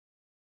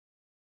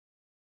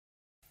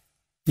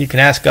You can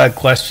ask God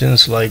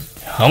questions like,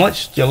 how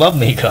much do you love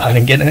me, God?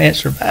 And get an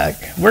answer back.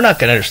 We're not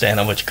going to understand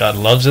how much God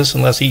loves us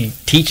unless he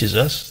teaches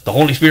us. The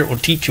Holy Spirit will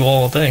teach you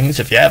all things.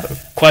 If you have a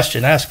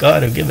question, ask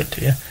God, he'll give it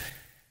to you.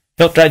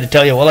 He'll try to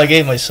tell you, well, I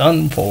gave my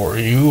son for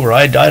you, or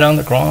I died on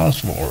the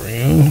cross for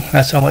you.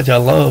 That's how much I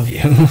love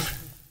you.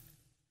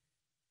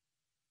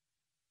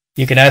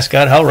 You can ask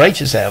God, how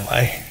righteous am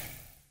I?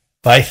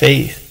 By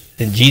faith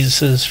in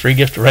Jesus' free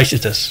gift of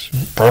righteousness.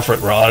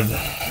 Perfect rod.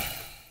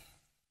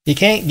 You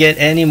can't get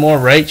any more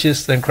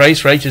righteous than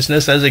Christ's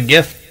righteousness as a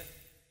gift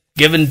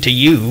given to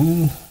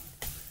you.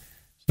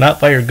 It's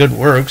not by your good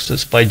works,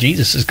 it's by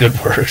Jesus' good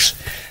works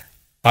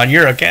on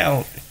your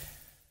account.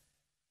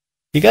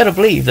 You got to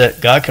believe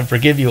that God can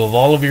forgive you of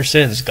all of your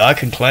sins. God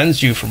can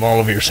cleanse you from all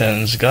of your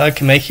sins. God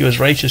can make you as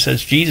righteous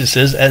as Jesus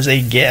is as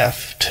a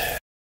gift.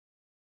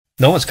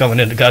 No one's coming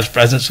into God's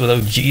presence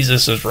without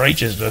Jesus'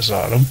 righteousness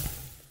on them.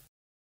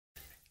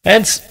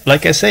 And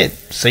like I said,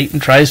 Satan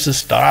tries to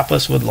stop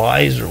us with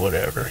lies or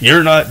whatever.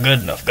 You're not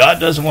good enough. God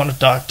doesn't want to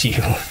talk to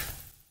you,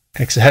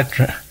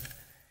 etc.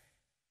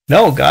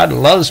 No, God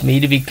loves me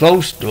to be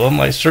close to him.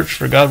 I search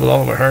for God with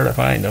all my heart, I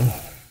find him.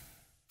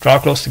 Draw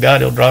close to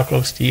God, he'll draw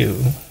close to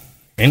you.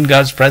 In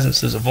God's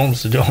presence is a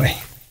fullness of joy.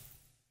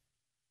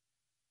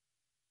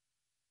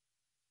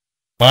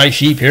 My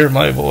sheep hear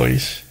my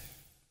voice.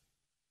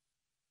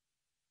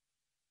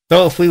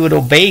 So if we would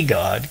obey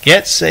God,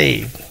 get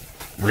saved,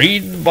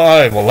 read the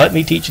Bible, let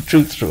me teach you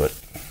truth through it.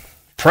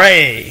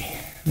 Pray.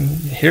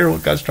 Hear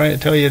what God's trying to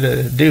tell you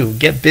to do.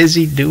 Get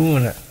busy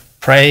doing it.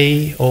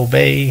 Pray,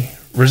 obey.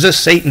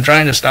 Resist Satan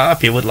trying to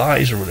stop you with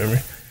lies or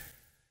whatever.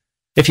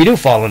 If you do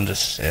fall into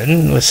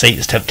sin with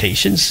Satan's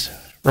temptations,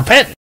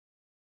 repent.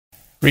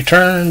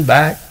 Return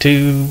back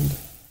to,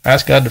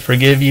 ask God to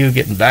forgive you,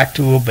 getting back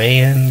to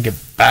obeying, get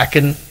back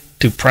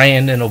into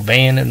praying and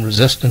obeying and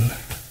resisting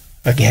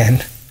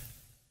again.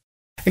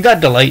 And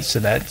God delights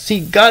in that. See,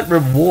 God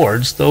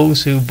rewards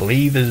those who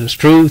believe in his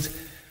truth,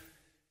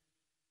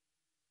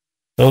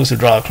 those who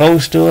draw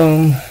close to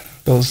him,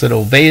 those that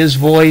obey his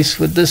voice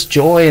with this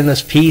joy and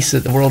this peace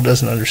that the world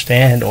doesn't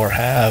understand or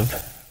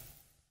have.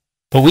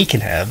 But we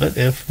can have it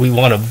if we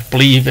want to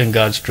believe in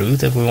God's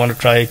truth, if we want to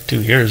try to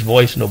hear his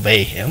voice and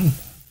obey him.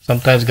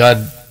 Sometimes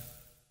God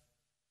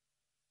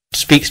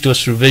speaks to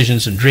us through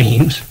visions and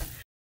dreams.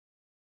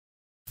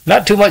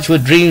 Not too much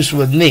with dreams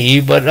with me,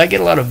 but I get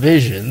a lot of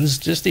visions,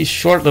 just these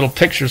short little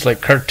pictures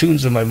like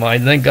cartoons in my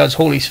mind, and then God's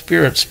Holy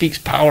Spirit speaks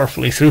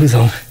powerfully through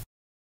them.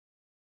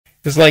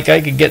 It's like I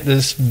could get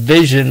this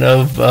vision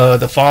of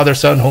the Father,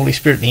 Son, Holy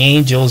Spirit, and the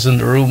angels in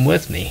the room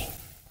with me.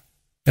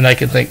 And I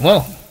can think,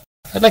 well,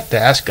 I'd like to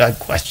ask God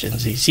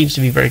questions. He seems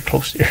to be very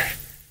close here.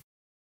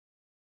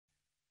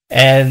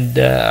 And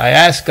I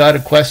asked God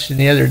a question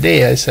the other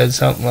day. I said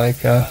something like,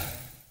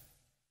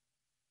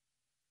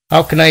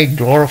 how can I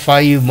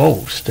glorify you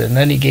most? And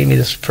then he gave me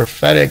this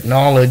prophetic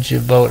knowledge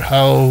about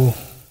how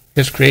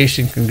his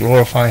creation can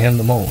glorify him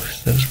the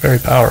most. It was very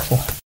powerful.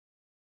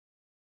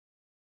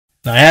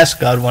 And I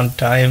asked God one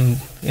time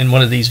in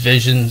one of these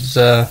visions,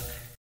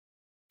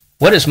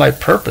 what is my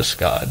purpose,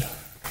 God?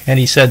 And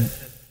he said,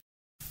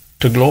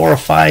 to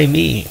glorify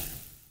me.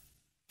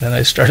 Then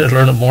I started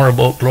learning more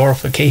about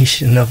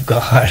glorification of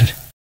God.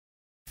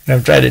 And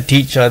I'm trying to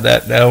teach on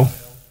that now.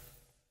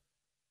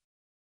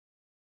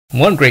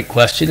 One great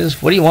question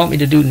is, what do you want me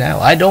to do now?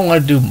 I don't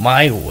want to do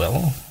my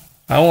will.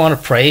 I want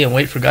to pray and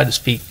wait for God to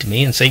speak to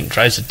me, and Satan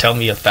tries to tell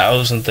me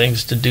 1,000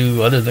 things to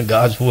do other than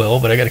God's will,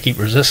 but I got to keep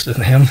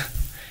resisting him.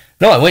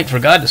 No, I wait for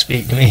God to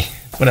speak to me.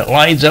 When it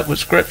lines up with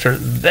Scripture,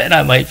 then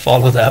I might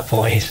follow that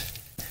voice.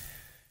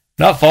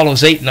 Not follow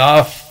Satan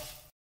off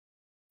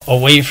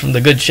away from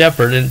the Good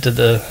Shepherd into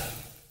the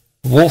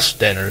wolf's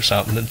den or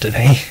something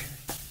today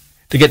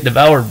to get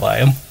devoured by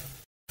him.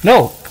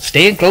 No,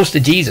 staying close to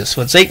Jesus.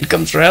 When Satan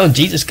comes around,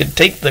 Jesus can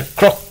take the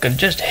crook and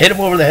just hit him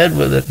over the head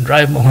with it and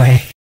drive him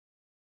away.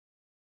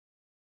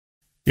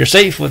 You're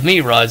safe with me,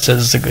 Rod,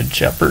 says the Good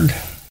Shepherd.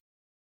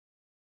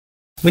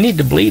 We need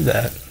to believe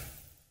that.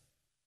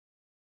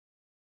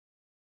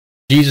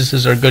 Jesus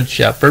is our Good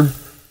Shepherd.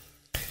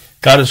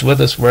 God is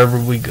with us wherever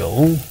we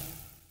go.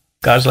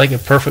 God's like a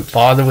perfect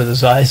father with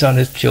his eyes on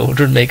his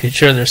children, making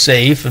sure they're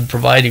safe and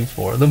providing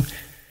for them.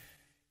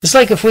 It's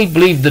like if we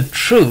believed the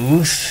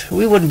truth,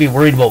 we wouldn't be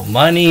worried about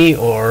money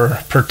or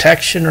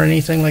protection or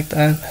anything like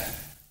that.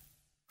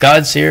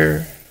 God's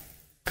here.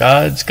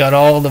 God's got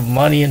all the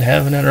money in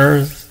heaven and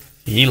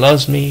earth. He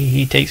loves me.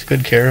 He takes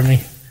good care of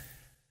me.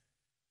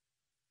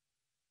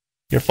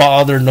 Your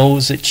Father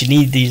knows that you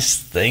need these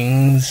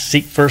things.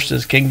 Seek first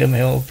his kingdom.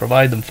 He'll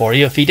provide them for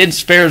you. If he didn't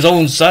spare his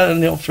own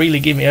son, he'll freely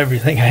give me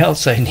everything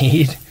else I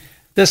need.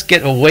 Just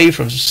get away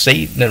from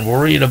Satan and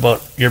worrying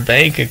about your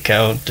bank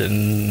account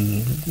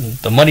and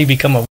the money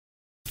become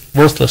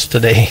worthless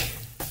today.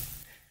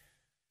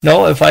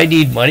 No, if I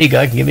need money,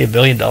 God can give me $1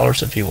 billion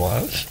if he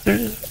wants.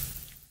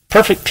 There's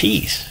perfect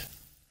peace.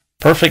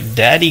 Perfect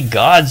daddy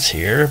God's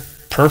here.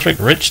 Perfect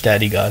rich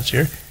daddy God's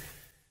here.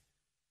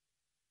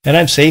 And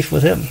I'm safe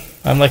with him.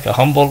 I'm like a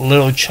humble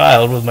little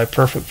child with my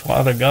perfect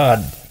Father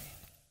God.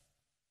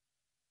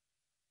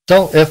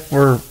 So if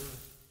we're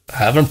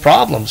having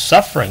problems,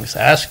 sufferings,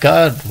 ask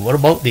God, what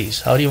about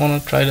these? How do you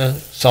want to try to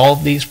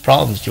solve these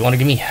problems? Do you want to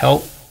give me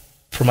help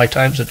for my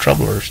times of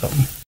trouble or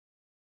something?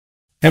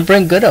 And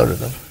bring good out of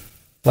them.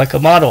 Like a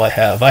motto I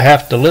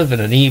have to live in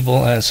an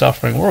evil and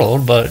suffering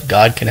world, but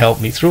God can help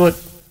me through it,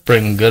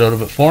 bring good out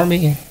of it for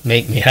me,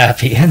 make me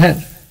happy in it,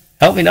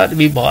 help me not to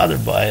be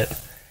bothered by it.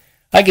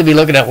 I could be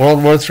looking at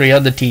World War III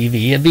on the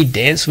TV and be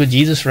dancing with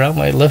Jesus around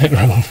my living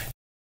room.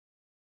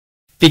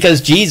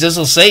 Because Jesus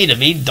will say to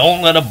me,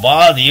 don't let it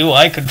bother you,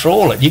 I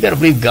control it. You got to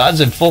believe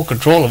God's in full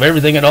control of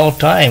everything at all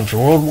times.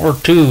 World War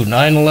II,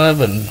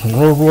 9/11,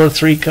 World War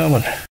III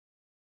coming.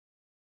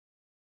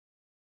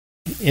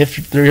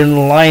 If they're in the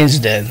lion's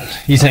den,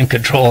 he's in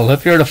control.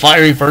 If you're in a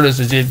fiery furnace,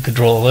 he's in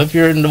control. If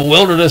you're in the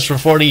wilderness for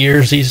 40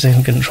 years, he's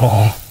in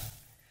control.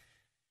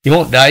 He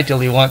won't die till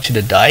he wants you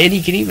to die, and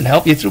he can even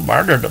help you through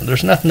martyrdom.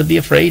 There's nothing to be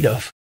afraid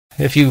of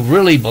if you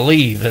really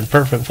believe in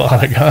perfect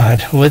Father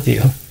God with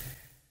you.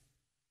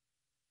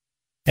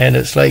 And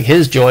it's like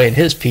his joy and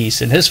his peace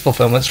and his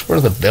fulfillment's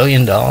worth $1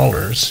 billion.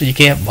 So you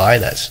can't buy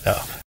that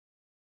stuff.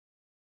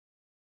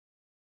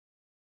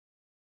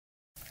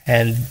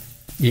 And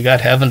you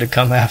got heaven to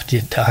come after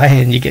you die,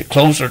 and you get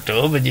closer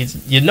to him, and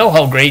you know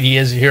how great he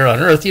is here on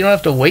earth. You don't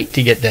have to wait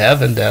to get to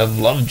heaven to have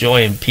love,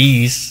 joy, and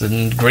peace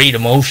and great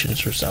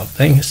emotions or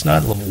something. It's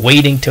not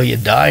waiting till you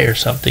die or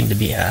something to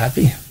be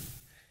happy.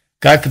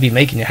 God could be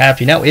making you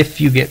happy now if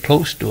you get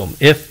close to him,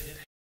 if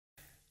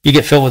you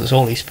get filled with his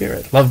Holy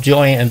Spirit. Love,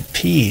 joy, and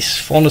peace.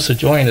 Fullness of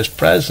joy in his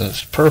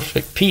presence.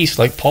 Perfect peace.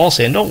 Like Paul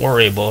saying, don't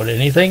worry about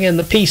anything. And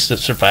the peace that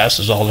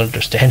surpasses all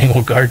understanding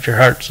will guard your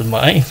hearts and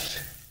minds.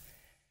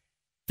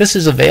 This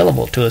is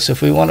available to us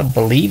if we want to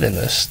believe in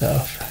this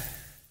stuff.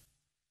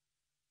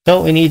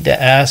 So we need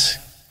to ask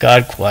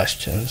God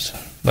questions.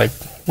 Like,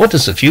 what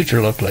does the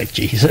future look like,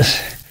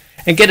 Jesus?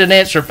 And get an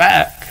answer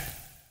back.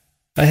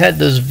 I had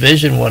this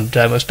vision one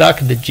time. I was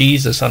talking to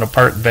Jesus on a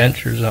park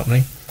bench or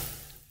something.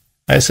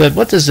 I said,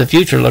 what does the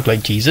future look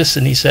like, Jesus?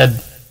 And he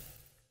said,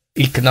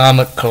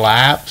 economic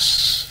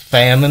collapse,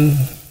 famine,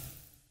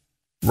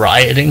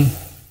 rioting,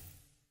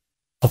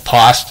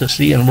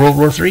 apostasy, and World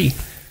War III.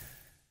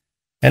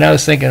 And I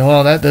was thinking,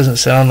 well, that doesn't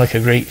sound like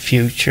a great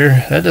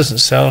future. That doesn't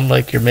sound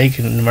like you're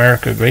making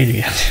America great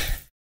again.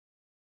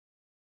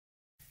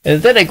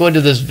 And then I go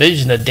into this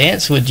vision of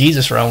dancing with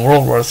Jesus around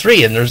World War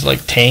III, and there's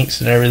like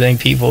tanks and everything,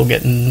 people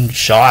getting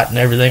shot and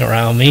everything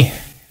around me.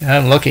 And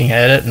I'm looking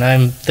at it, and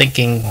I'm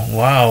thinking,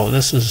 wow,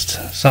 this is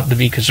something to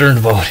be concerned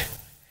about.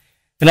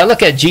 And I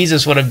look at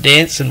Jesus when I'm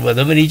dancing with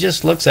him, and he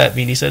just looks at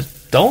me and he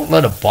says, don't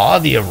let it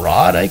bother you,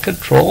 Rod. I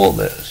control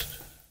this.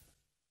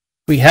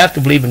 We have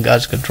to believe in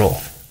God's control.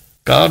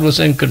 God was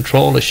in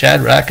control of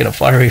Shadrach in a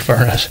fiery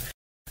furnace.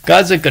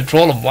 God's in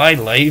control of my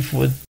life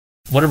with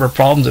whatever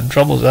problems and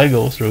troubles I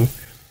go through.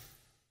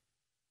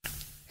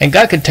 And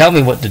God can tell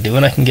me what to do,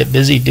 and I can get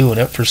busy doing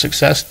it for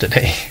success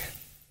today.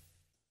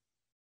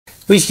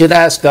 We should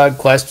ask God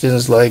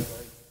questions like,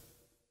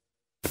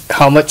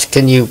 how much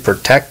can you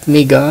protect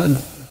me,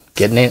 God?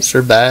 Get an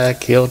answer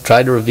back. He'll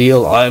try to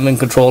reveal, I'm in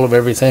control of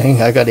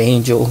everything. I got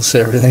angels,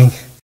 everything.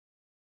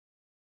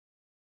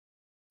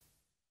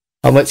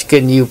 How much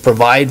can you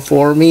provide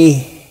for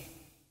me?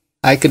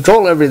 I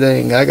control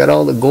everything. I got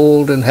all the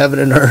gold in heaven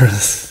and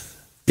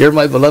earth. You're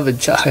my beloved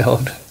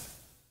child.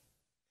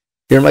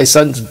 You're my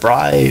son's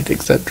bride,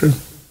 etc.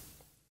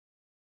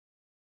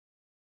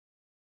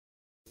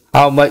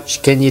 How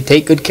much can you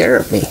take good care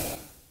of me?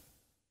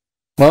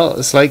 Well,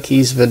 it's like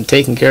he's been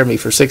taking care of me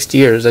for 60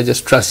 years. I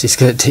just trust he's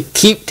going to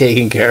keep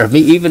taking care of me,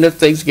 even if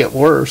things get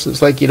worse.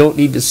 It's like you don't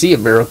need to see a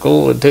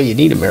miracle until you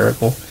need a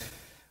miracle.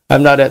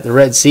 I'm not at the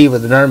Red Sea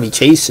with an army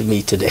chasing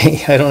me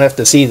today. I don't have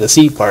to see the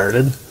sea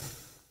parted.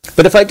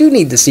 But if I do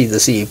need to see the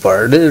sea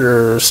parted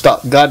or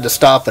God to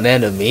stop an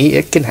enemy,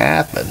 it can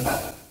happen.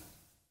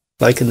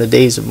 Like in the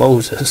days of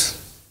Moses.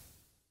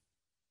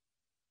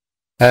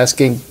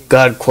 Asking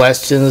God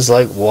questions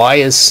like, why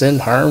is sin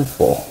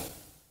harmful?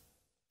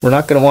 We're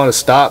not going to want to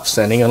stop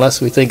sinning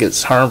unless we think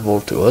it's harmful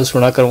to us.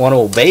 We're not going to want to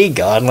obey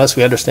God unless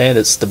we understand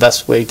it's the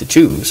best way to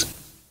choose.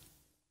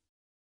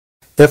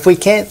 If we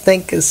can't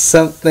think of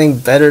something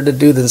better to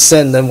do than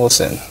sin, then we'll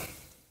sin.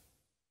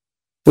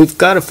 We've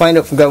got to find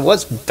out from God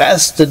what's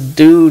best to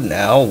do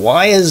now.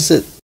 Why is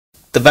it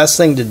the best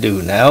thing to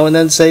do now? And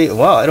then say,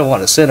 well, I don't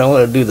want to sin. I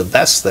want to do the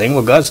best thing,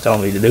 what God's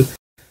telling me to do.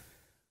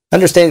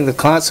 Understanding the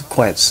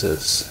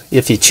consequences.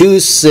 If you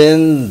choose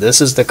sin,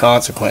 this is the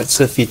consequence.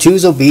 If you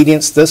choose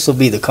obedience, this will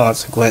be the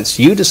consequence.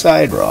 You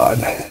decide,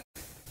 Rod.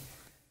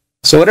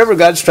 So whatever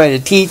God's trying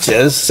to teach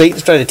us,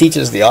 Satan's trying to teach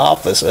us the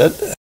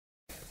opposite.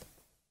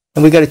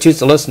 And we got to choose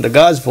to listen to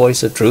God's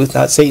voice of truth,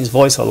 not Satan's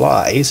voice of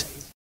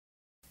lies,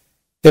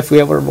 if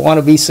we ever want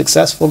to be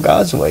successful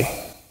God's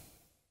way.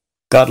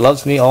 God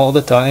loves me all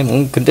the time,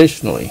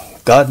 unconditionally.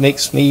 God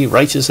makes me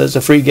righteous as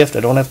a free gift.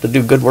 I don't have to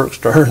do good works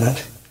to earn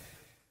it.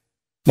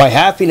 My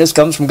happiness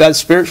comes from God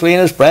spiritually in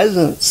his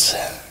presence.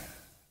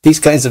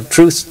 These kinds of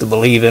truths to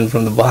believe in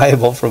from the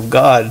Bible, from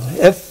God.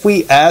 If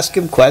we ask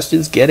him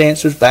questions, get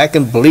answers back,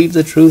 and believe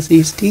the truth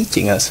he's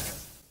teaching us.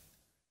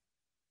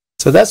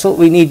 So that's what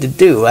we need to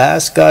do.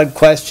 Ask God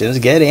questions,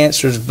 get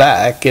answers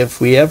back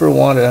if we ever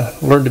want to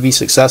learn to be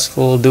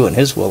successful doing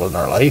His will in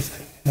our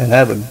life and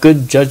have a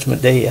good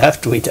judgment day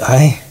after we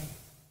die.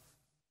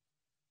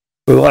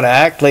 We want to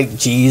act like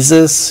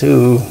Jesus,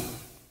 who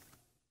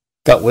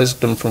got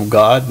wisdom from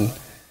God and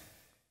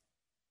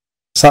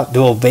sought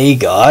to obey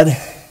God.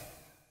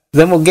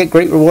 Then we'll get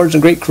great rewards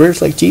and great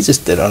careers like Jesus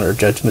did on our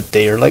judgment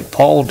day, or like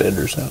Paul did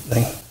or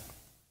something.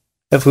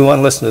 If we want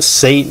to listen to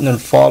Satan and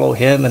follow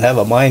him and have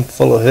a mind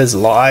full of his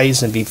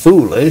lies and be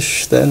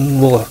foolish,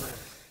 then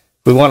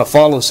if we want to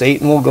follow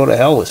Satan, we'll go to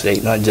hell with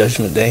Satan on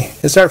Judgment Day.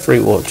 It's our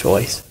free will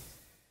choice.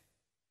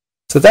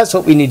 So that's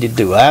what we need to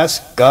do.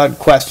 Ask God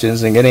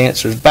questions and get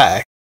answers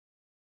back.